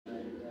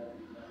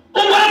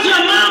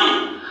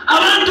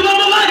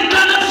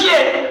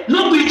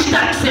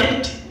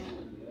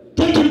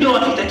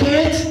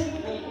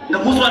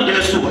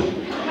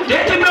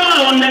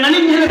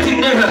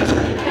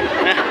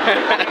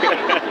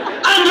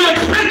And you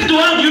expect to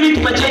have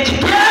unity for church.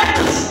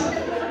 Yes.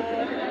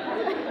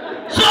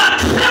 So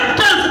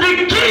acceptance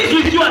begins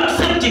with you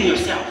accepting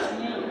yourself.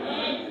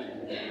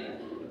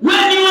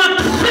 When you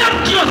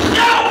accept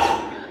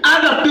yourself,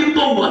 other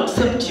people will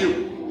accept you.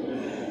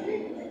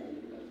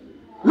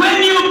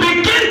 When you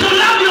begin to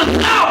love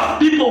yourself,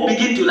 people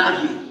begin to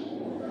love you.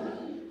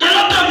 A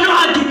lot of you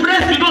are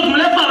depressed because you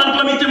left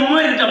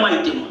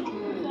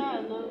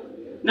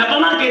na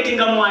kama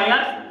getinga mwaya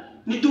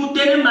ni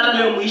tutene mala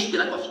leo muishi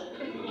la kofi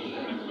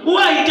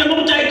uwa itembo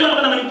mtaito na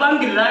kana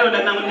mpangira yo na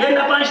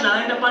nenda punch na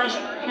nenda punch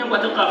ngwa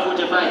toka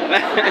 45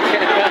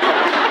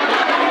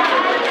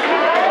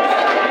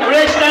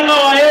 fresh kama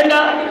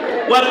waenda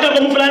wafika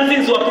kwa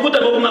Francis wakukuta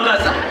kwa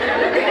kumakasa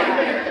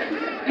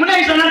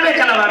mnaisha na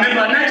peka la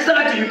member na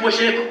sasa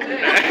tiliposheko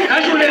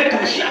kashule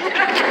tusha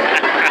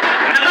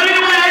na kama ni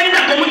mwaenda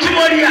kwa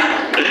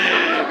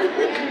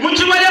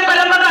mchimolia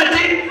pale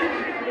magati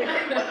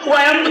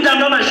waya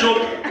mtamba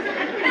mashopu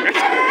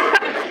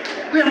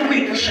wewe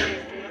mkuipusha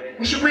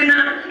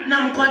mshikwena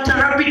na mkwata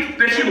rapid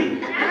perfume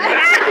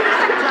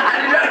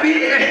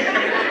rapid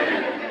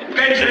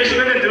kaje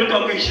shwele ndio kwa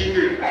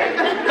kuishinge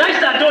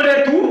kaista tole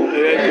tu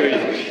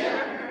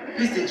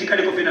piste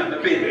jikali kwa fina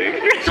pepe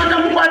sasa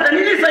mkwata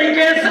nini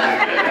saingeza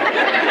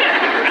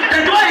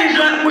tatwa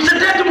hizo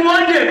ushatetu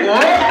muonde ko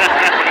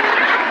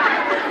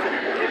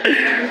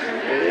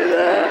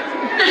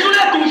shule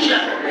kusha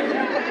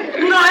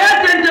no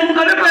yatende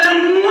mukabepa la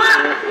mwa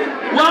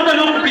wanga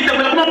no kupita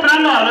kwa kama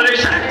planga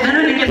walolesha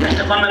nani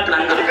ningesa kwa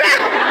planga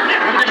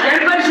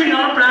ndio shino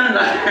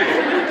planga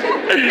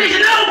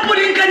nishina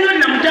upulinga nyoni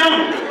na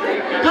mtamu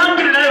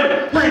pangi nayo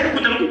wai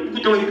kuta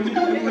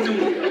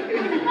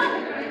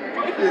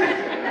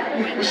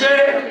ushe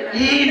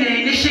hii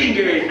ni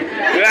shinge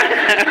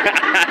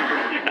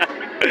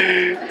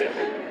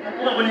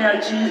kwa bone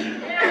achi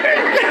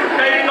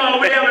kai ngo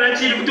wewe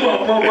wanachi mtu wa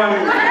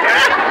kwangu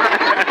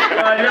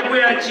Aliapo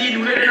ya chini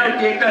ulele na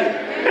utekali.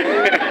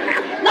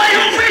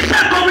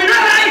 Wayufisha kwa wina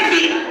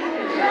laifi.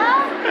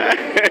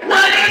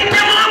 Walite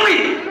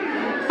mwawi.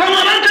 Pama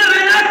wanta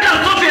venata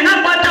sofe na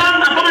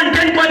pata kama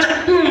nteni kwacha.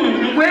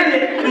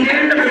 Mwele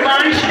ngeenda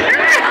kubanshi.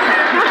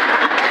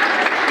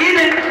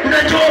 Ine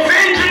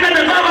ndachofenji na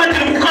nababa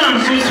ati mkana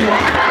msusua.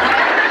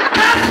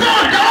 Kaso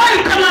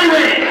dawai kama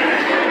we.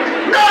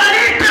 Na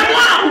walite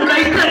mwa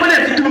ukaita mwele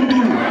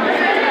situmdulu.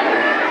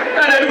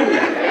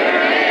 Hallelujah.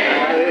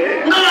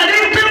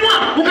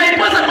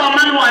 Ukaipoza kwa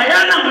manwa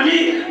yana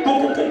muni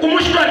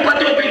kumushwa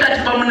alipate upita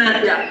tipa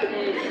mnada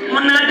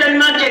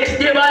market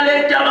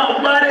tebale taba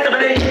ubare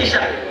kabale ishisha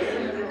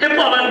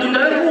epo abantu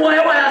ndaweku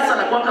waya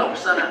yasala kwaka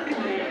kusala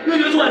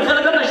yuzu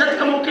wafala kama shati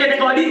kama ukene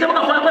kwa dita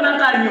bakafala na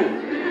kanyu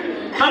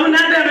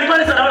pamnada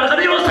yamepale sana wala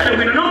sabi yosale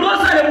wino no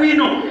ngosale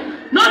wino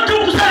no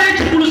tukusale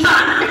chikulu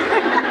sana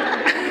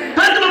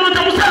patu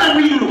mama musala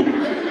wino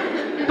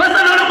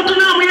basa na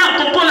kutuna mwina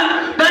kokola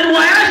bali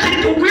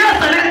wayashi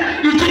ukuyasale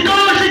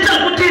ichitolo shita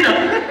kutina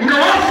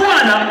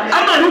ngawafuana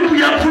ama rupu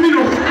ya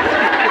funilo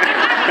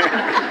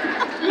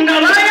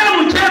ngabaya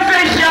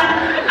mchefesha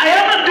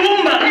ayama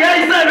tumba ya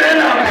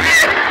Isabela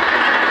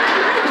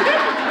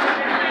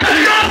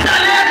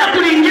kayosale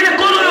kulingire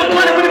kono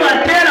yokole kuli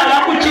batera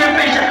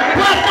bakuchefesha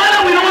wafala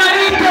wino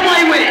walite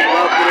maiwe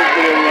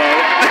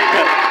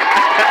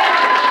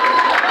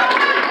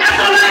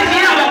esola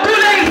kia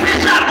bakule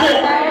iseshako.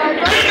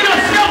 Give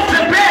yourself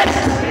the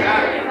best.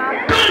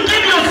 Don't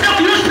give yourself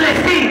useless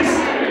things.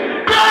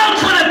 Go out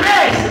for the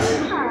best.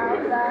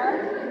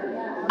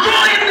 Go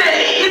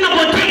in the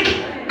boutique.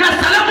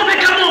 Gasalapo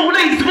bekamo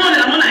ule izmone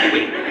la mona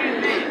iwe.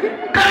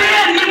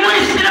 Kaya ni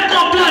mwishi na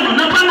kwa plano.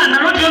 Napanga na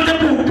roti yonte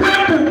pu.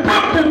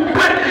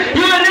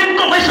 Yue ni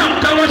mko kwesha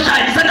mtawosha.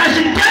 Isaka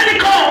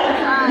shiteniko.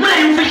 Muna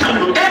yufisha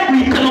mno. Ebu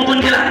itemo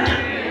kondelata.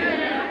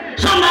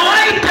 So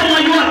mawaite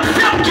when you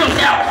accept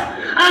yourself.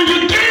 And you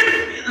give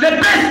the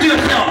best to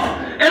yourself.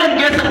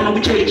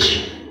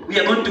 We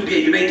are going to be a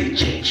united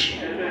church.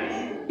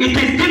 It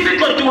is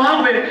difficult to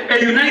have a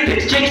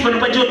united church for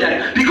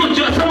Jordan because